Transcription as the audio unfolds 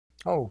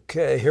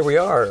Okay, here we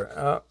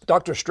are.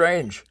 Dr.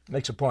 Strange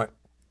makes a point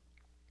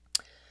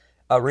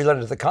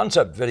related to the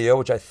concept video,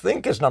 which I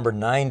think is number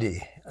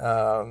 90.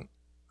 I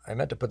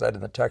meant to put that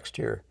in the text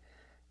here.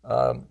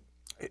 Um,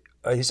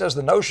 he says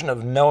the notion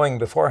of knowing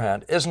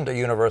beforehand isn't a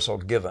universal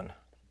given.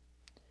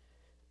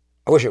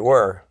 I wish it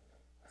were.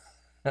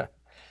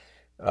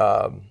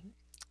 um,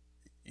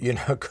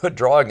 good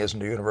drawing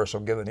isn't a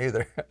universal given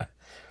either.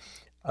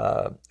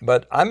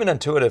 But I'm an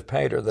intuitive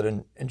painter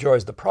that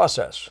enjoys the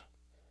process.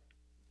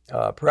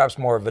 Perhaps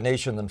more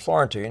Venetian than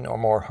Florentine, or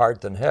more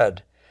heart than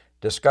head.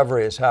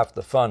 Discovery is half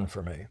the fun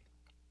for me.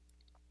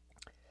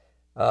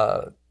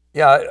 Uh,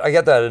 yeah, I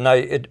get that, and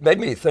it made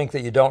me think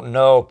that you don't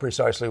know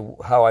precisely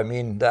how I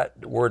mean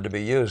that word to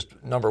be used.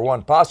 Number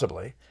one,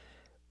 possibly,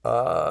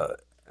 uh,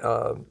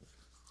 uh,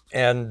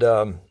 and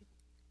the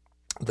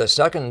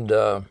second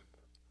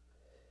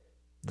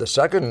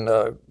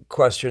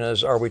question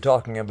is: are we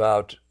talking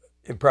about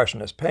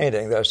impressionist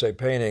painting? That I say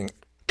painting,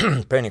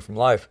 painting from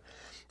life,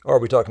 or are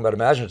we talking about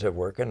imaginative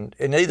work? And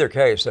in either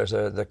case,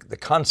 the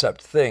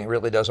concept thing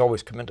really does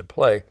always come into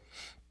play.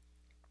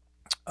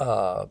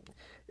 Uh,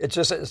 it's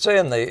just say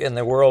in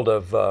the world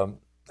of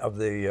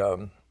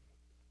the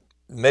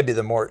maybe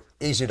the more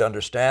easy to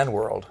understand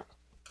world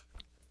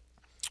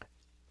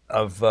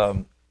of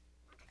oh,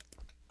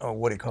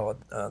 what do you call it?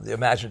 The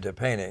imaginative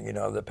painting.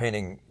 The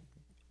painting,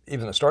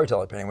 even the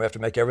storyteller painting. We have to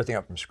make everything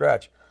up from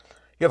scratch.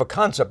 You have a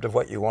concept of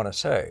what you want to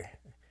say.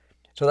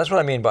 So that's what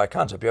I mean by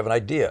concept. You have an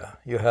idea.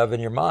 You have in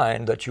your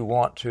mind that you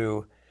want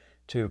to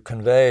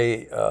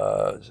convey,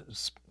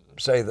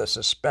 say, the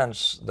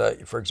suspense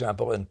that, for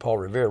example, in Paul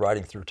Revere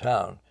riding through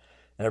town,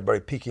 and everybody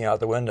peeking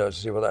out the windows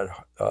to see what that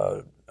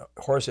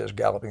horse is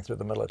galloping through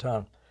the middle of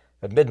town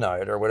at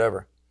midnight or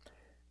whatever.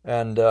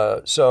 And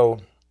that's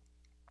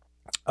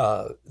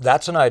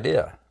an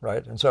idea,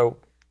 right? And so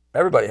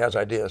everybody has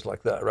ideas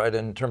like that, right?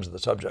 In terms of the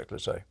subject,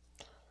 let's say.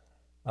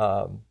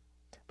 Um,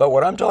 but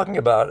what I'm talking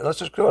about, let's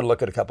just go ahead and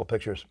look at a couple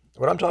pictures.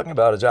 What I'm talking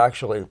about is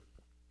actually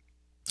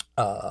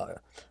uh,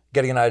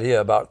 getting an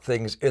idea about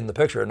things in the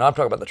picture. And I'm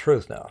talking about the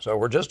truth now. So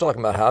we're just talking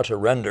about how to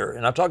render.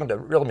 And I'm talking to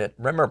really,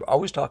 remember,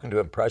 always talking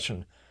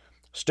to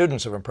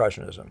students of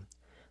Impressionism.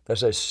 They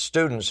say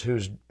students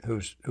whose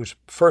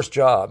first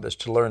job is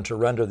to learn to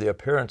render the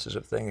appearances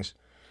of things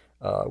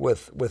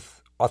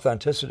with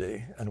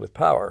authenticity and with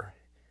power.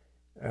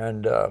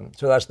 And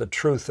so that's the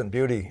truth and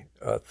beauty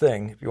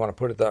thing, if you want to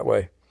put it that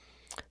way.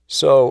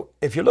 So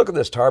if you look at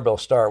this Tarbell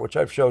star, which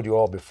I've showed you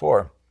all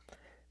before,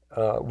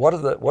 what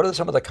are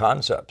some of the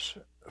concepts?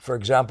 For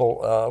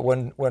example,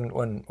 when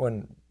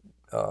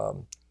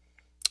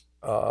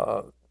uh,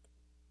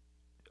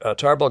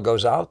 Tarbell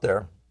goes out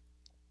there,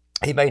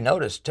 he may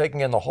notice taking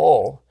in the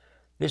whole,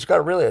 he's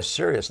got really a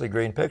seriously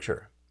green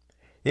picture.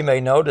 He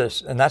may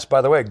notice, and that's,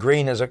 by the way,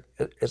 green is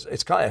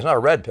it's not a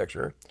red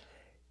picture.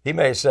 He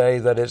may say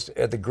that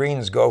the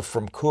greens go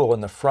from cool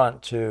in the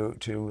front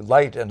to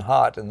light and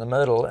hot in the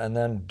middle, and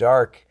then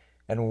dark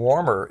and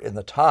warmer in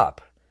the top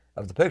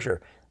of the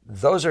picture.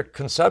 Those are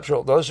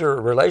conceptual, those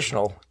are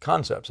relational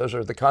concepts. Those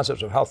are the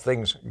concepts of how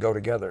things go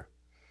together.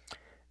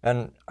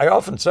 And I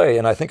often say,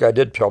 and I think I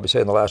did probably say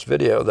in the last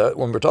video, that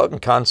when we're talking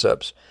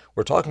concepts,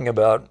 we're talking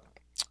about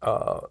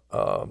uh,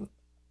 um,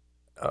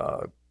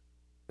 uh,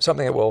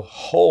 something that will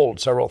hold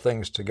several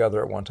things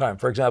together at one time.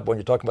 For example, when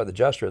you're talking about the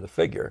gesture, the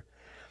figure,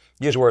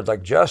 use words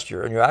like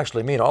gesture, and you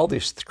actually mean all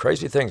these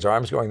crazy things: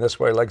 arms going this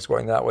way, legs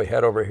going that way,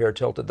 head over here,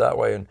 tilted that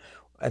way.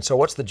 And so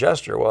what's the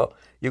gesture? Well,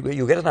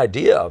 you get an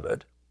idea of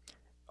it,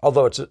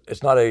 although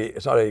it's not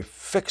a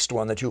fixed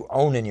one that you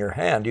own in your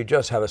hand. You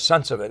just have a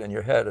sense of it in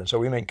your head. And so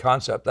we mean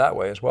concept that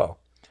way as well.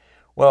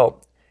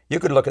 Well, you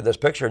could look at this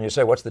picture and you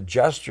say, what's the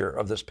gesture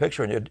of this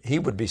picture? And he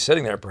would be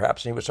sitting there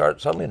perhaps, and he would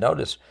suddenly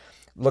notice,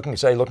 looking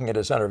at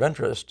his center of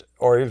interest,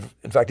 or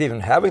in fact, even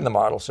having the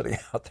model sitting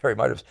out there, he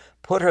might have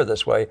put her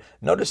this way,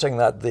 noticing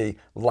that the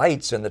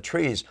lights in the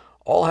trees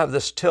all have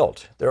this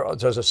tilt.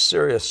 There's a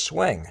serious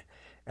swing.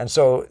 And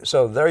so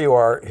there you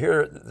are,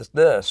 here,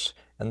 this,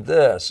 and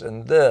this,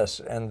 and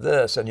this, and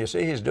this, and you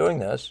see he's doing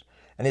this,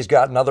 and he's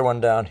got another one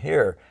down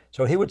here.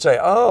 So he would say,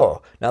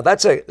 "Oh, now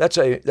that's a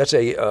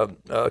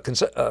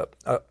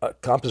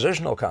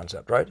compositional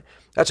concept, right?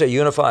 That's a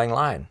unifying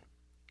line."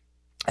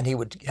 And he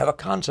would have a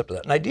concept of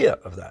that, an idea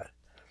of that,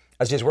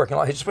 as he's working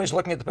along. He's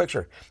looking at the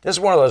picture. This is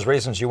one of those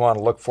reasons you want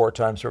to look 4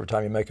 times every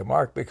time you make a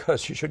mark,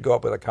 because you should go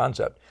up with a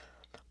concept.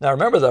 Now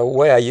remember, the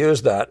way I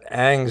use that,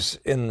 Ang's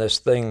in this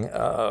thing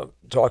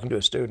talking to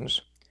his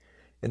students,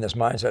 in this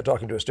mindset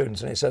talking to his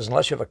students, and he says,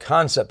 unless you have a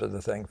concept of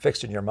the thing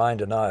fixed in your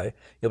mind and eye,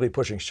 you'll be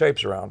pushing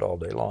shapes around all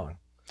day long.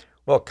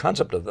 Well,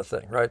 concept of the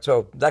thing, right?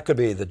 So that could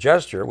be the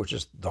gesture, which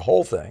is the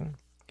whole thing.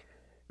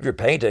 If you're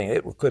painting,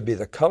 it could be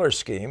the color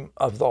scheme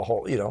of the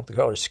whole, the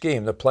color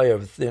scheme, the play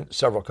of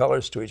several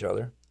colors to each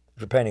other.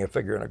 If you're painting a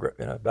figure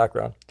in a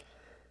background,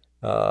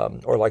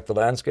 or like the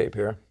landscape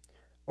here.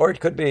 Or it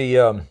could be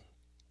the,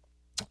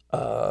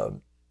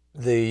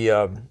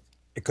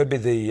 it could be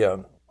the,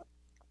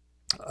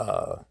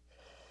 uh,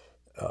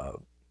 uh,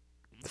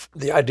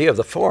 the idea of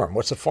the form.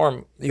 What's the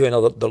form? You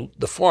know,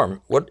 the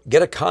form.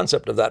 Get a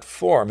concept of that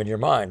form in your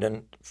mind.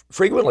 And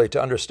frequently,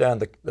 to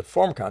understand the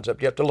form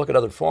concept, you have to look at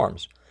other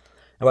forms.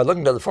 And by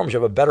looking at other forms, you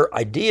have a better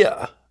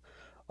idea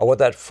of what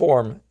that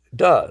form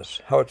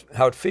does, how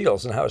it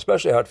feels, and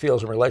especially how it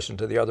feels in relation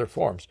to the other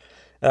forms.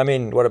 And I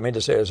mean, what I mean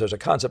to say is there's a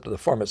concept of the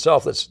form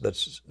itself that's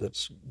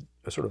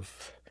sort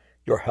of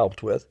you're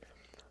helped with.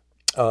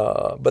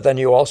 But then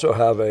you also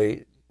have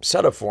a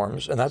set of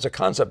forms, and that's a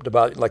concept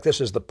about, like, this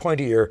is the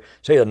pointier,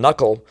 say, a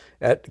knuckle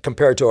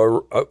compared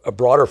to a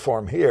broader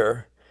form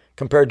here,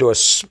 compared to a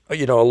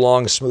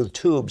long smooth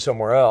tube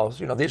somewhere else.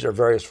 These are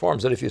various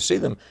forms that if you see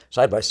them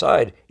side by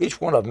side,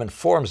 each one of them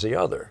informs the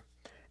other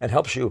and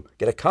helps you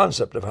get a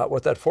concept of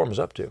what that form is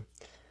up to.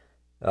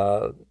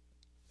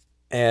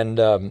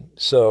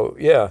 So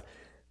yeah.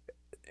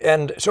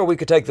 And so we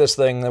could take this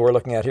thing that we're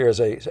looking at here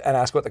and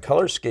ask what the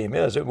color scheme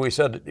is. We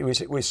saw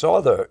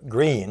the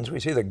greens. We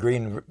see the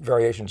green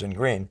variations in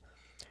green,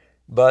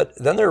 but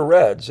then there are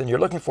reds, and you're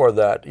looking for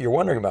that. You're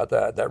wondering about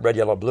that red,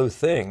 yellow, blue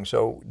thing.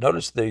 So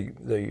notice the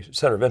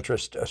center of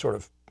interest, sort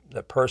of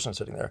the person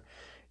sitting there,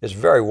 is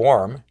very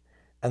warm,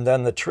 and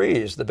then the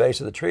trees, the base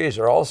of the trees,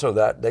 are also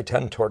that they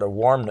tend toward a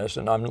warmness.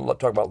 And I'm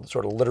talking about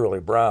sort of literally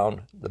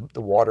brown,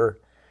 the water.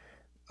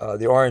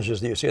 The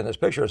oranges that you see in this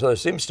picture. So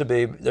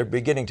they're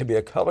beginning to be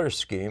a color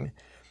scheme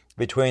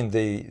between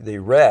the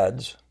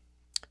reds,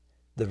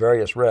 the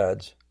various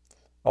reds,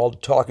 all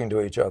talking to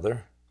each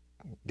other.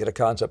 Get a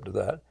concept of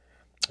that.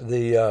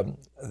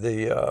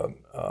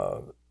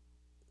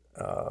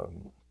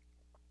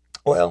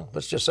 Well,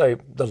 let's just say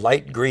the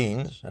light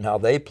greens and how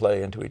they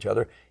play into each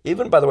other.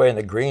 Even, by the way, in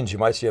the greens, you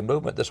might see a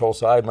movement. This whole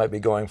side might be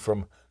going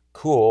from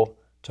cool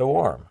to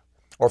warm,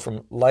 or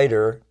from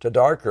lighter to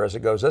darker as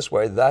it goes this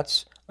way.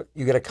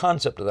 You get a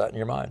concept of that in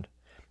your mind.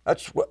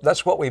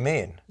 That's what we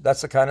mean. That's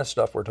the kind of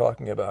stuff we're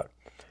talking about.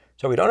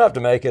 So we don't have to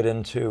make it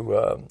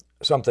into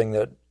something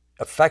that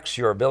affects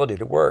your ability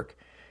to work.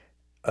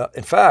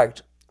 In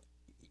fact,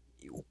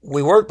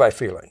 we work by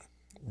feeling.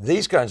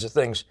 These kinds of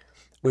things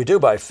we do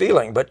by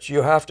feeling, but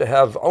you have to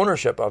have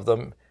ownership of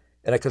them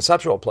in a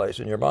conceptual place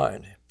in your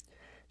mind.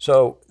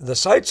 So the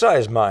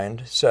sight-sized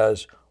mind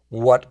says,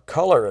 what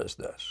color is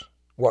this?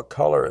 What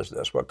color is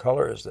this? What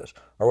color is this?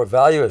 Or what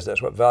value is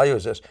this? What value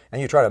is this? And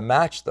you try to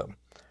match them.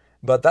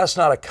 But that's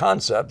not a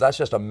concept. That's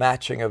just a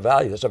matching of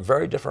values. It's a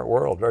very different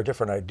world, very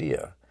different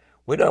idea.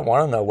 We don't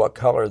want to know what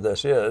color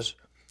this is.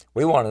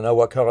 We want to know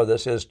what color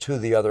this is to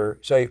the other.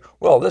 Say,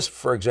 well, this,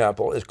 for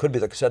example, could be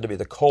said to be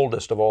the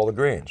coldest of all the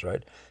greens,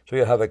 right? So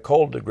you have a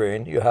cold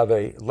green, you have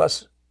a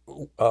less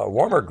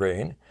warmer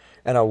green,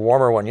 and a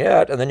warmer one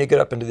yet, and then you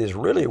get up into these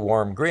really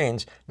warm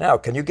greens. Now,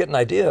 can you get an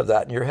idea of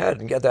that in your head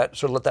and get that,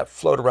 sort of let that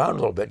float around a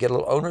little bit, get a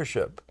little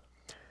ownership?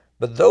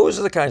 But those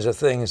are the kinds of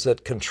things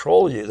that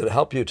control you, that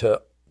help you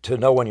to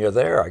know when you're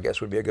there, I guess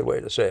would be a good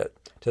way to say it,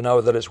 to know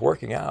that it's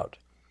working out.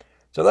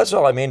 So that's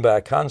all I mean by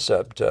a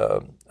concept.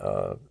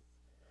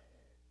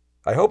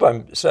 I hope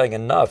I'm saying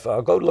enough.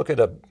 I'll go look at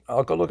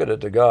a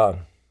Degas.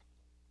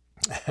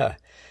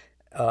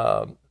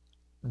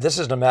 This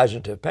is an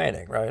imaginative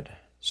painting, right?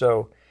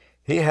 So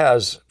he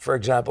has, for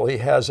example,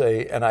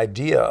 an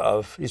idea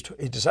of,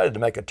 he decided to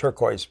make a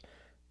turquoise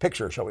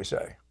picture, shall we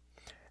say.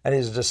 And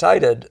he's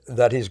decided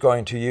that he's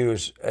going to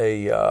use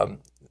the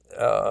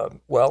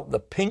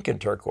pink in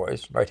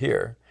turquoise right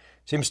here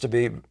seems to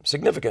be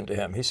significant to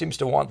him. He seems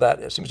to want that.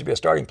 It seems to be a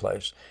starting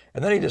place.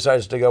 And then he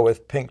decides to go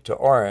with pink to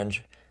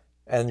orange,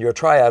 and your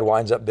triad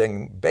winds up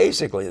being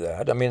basically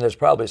that. I mean, there's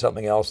probably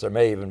something else. There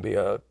may even be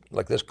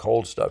like this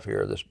cold stuff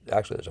here.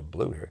 Actually, there's a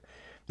blue here.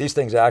 These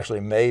things actually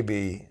may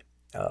be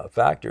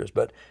factors.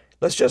 But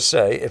let's just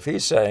say, if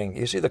he's saying,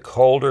 you see the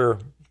colder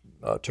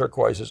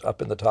turquoises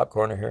up in the top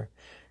corner here,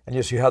 and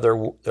you see how they're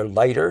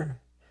lighter,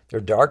 they're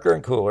darker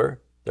and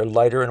cooler, they're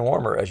lighter and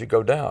warmer as you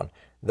go down.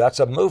 That's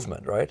a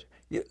movement, right?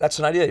 That's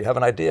an idea. You have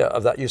an idea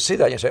of that. You see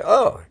that, and you say,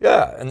 oh,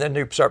 yeah, and then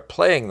you start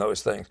playing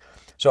those things.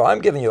 So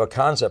I'm giving you a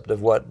concept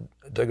of what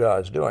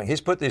Degas is doing.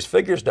 He's put these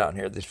figures down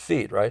here, these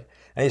feet, right?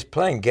 And he's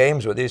playing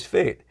games with these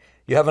feet.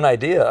 You have an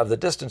idea of the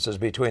distances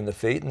between the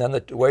feet, and then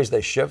the ways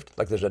they shift.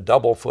 Like there's a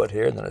double foot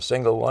here, and then a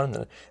single one. And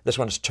then this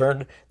one's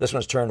turned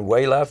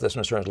way left. This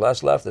one's turned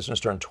less left. This one's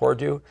turned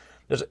toward you.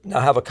 Now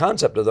have a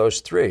concept of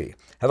those three.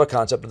 Have a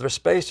concept of their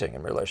spacing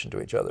in relation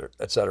to each other,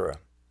 etc.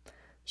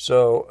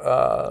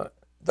 So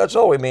that's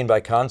all we mean by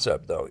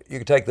concept, though. You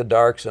can take the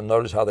darks and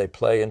notice how they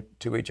play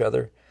into each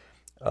other,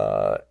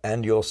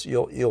 and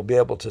you'll be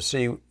able to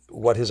see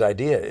what his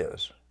idea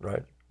is,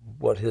 right?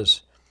 What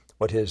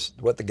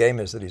the game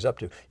is that he's up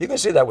to. You can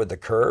see that with the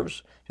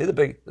curves. See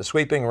the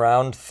sweeping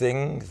round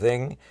thing.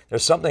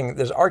 There's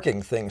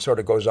arcing thing sort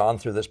of goes on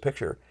through this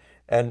picture,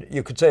 and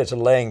you could say it's a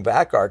laying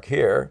back arc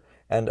here,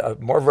 and a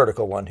more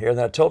vertical one here, and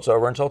then it tilts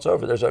over and tilts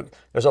over. There's a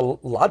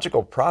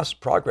logical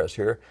progress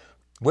here,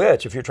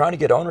 which, if you're trying to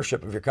get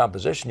ownership of your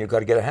composition, you've got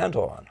to get a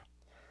handle on,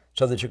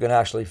 so that you can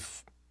actually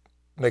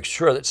make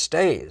sure that it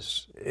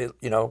stays.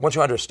 Once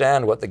you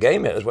understand what the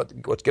game is,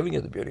 what's giving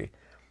you the beauty.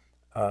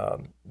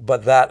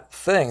 But that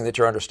thing that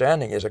you're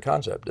understanding is a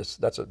concept.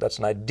 That's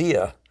an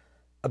idea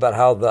about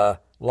how the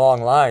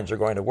long lines are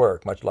going to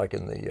work, much like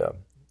in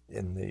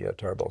the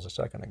tarballs a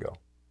second ago.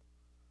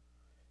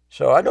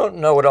 So I don't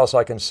know what else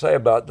I can say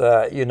about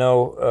that.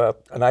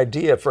 An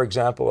idea, for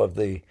example, of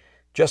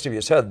just as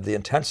you said, the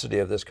intensity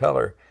of this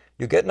color.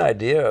 You get an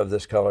idea of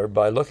this color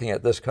by looking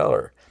at this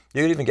color.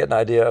 You can even get an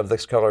idea of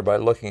this color by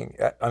looking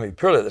at,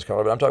 purely at this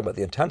color, but I'm talking about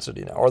the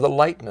intensity now, or the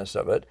lightness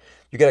of it.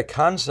 You get a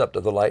concept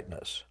of the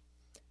lightness.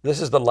 This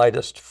is the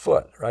lightest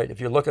foot, right? If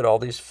you look at all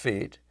these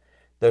feet,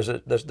 this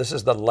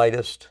is the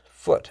lightest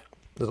foot.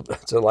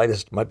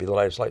 It's might be the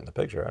lightest light in the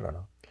picture, I don't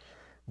know.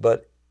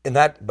 But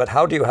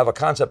how do you have a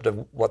concept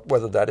of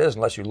whether that is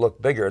unless you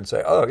look bigger and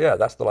say, oh yeah,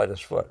 that's the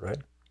lightest foot, right?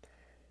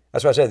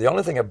 That's why I say the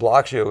only thing that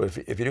blocks you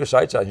if you do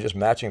sight science, just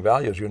matching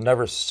values, you'll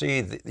never see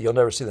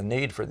the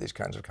need for these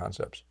kinds of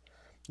concepts.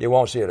 You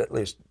won't see it, at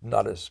least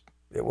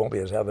it won't be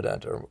as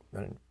evident,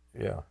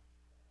 yeah.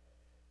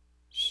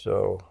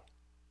 So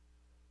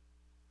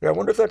yeah, I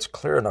wonder if that's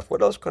clear enough.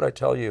 What else could I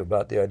tell you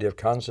about the idea of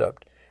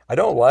concept? I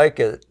don't like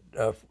it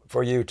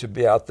for you to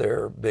be out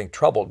there being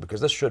troubled,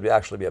 because this should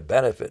actually be a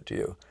benefit to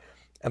you.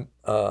 And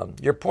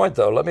your point,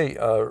 though,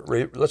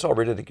 let's all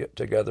read it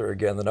together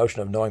again. The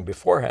notion of knowing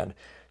beforehand.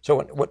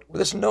 So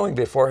this knowing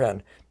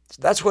beforehand,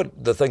 that's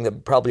the thing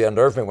that probably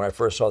unnerved me when I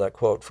first saw that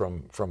quote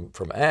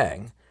from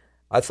Ang.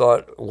 I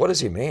thought, what does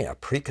he mean? A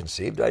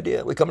preconceived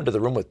idea? We come into the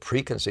room with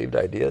preconceived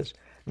ideas?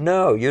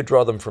 No, you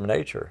draw them from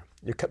nature.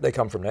 They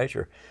come from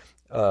nature.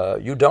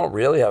 You don't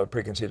really have a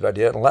preconceived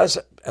idea unless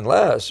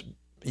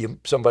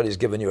somebody's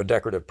given you a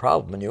decorative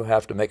problem and you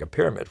have to make a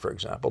pyramid, for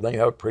example. Then you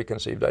have a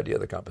preconceived idea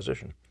of the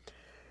composition.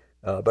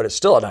 But it's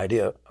still an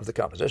idea of the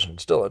composition.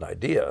 It's still an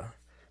idea,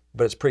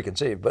 but it's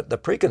preconceived. But the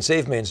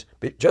preconceived means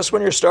just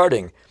when you're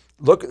starting,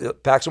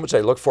 Paxson would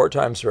say, look 4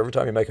 times for every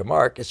time you make a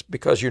mark. It's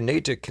because you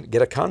need to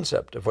get a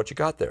concept of what you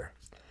got there.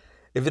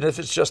 Even if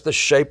it's just the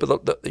shape of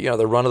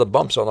the run of the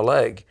bumps on the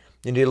leg,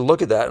 you need to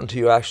look at that until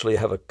you actually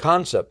have a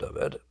concept of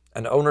it,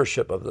 an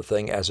ownership of the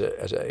thing as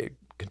a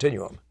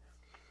continuum.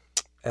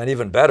 And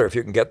even better, if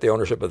you can get the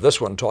ownership of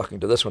this one talking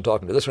to this one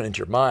into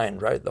your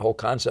mind, right? The whole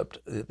concept,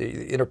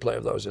 the interplay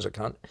of those you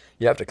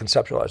have to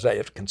conceptualize that. You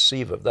have to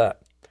conceive of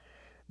that.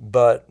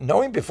 But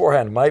knowing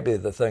beforehand might be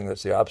the thing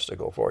that's the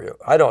obstacle for you.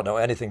 I don't know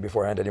anything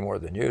beforehand any more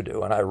than you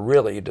do, and I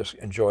really just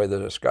enjoy the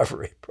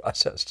discovery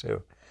process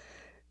too.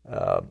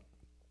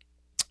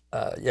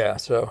 Yeah.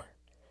 So,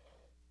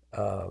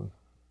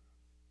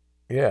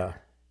 yeah.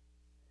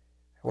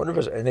 I wonder if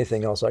there's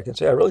anything else I can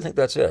say. I really think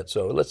that's it.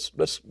 So let's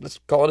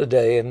call it a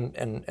day. And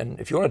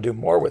if you want to do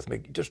more with me,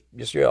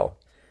 just yell.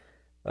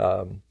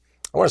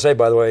 I want to say,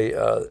 by the way,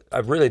 I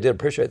really did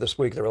appreciate this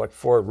week. There were like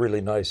 4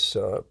 really nice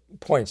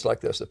points like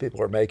this that people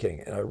are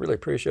making, and I really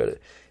appreciate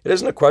it. It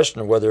isn't a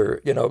question of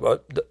whether,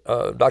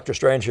 Dr.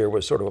 Strange here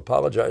was sort of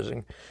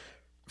apologizing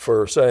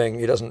for saying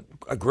he doesn't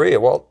agree.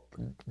 Well,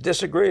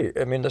 disagree.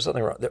 I mean, there's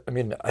nothing wrong. I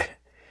mean,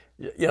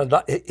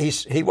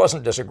 he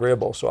wasn't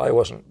disagreeable, so I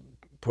wasn't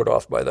put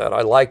off by that.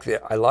 I like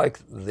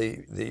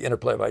the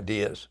interplay of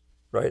ideas,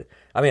 right?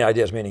 I mean,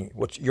 ideas meaning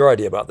what's your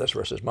idea about this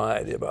versus my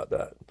idea about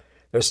that.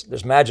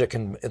 There's magic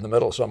in the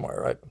middle somewhere,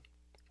 right?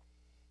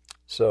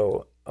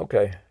 So,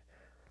 okay.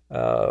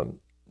 And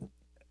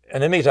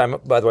in the meantime,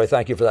 by the way,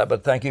 thank you for that.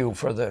 But thank you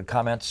for the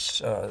comments,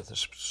 the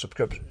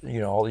subscription.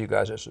 All you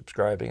guys are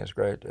subscribing is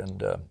great,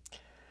 and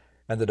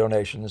the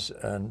donations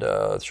and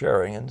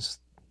sharing. And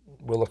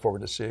we'll look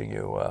forward to seeing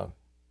you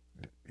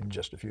in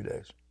just a few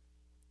days.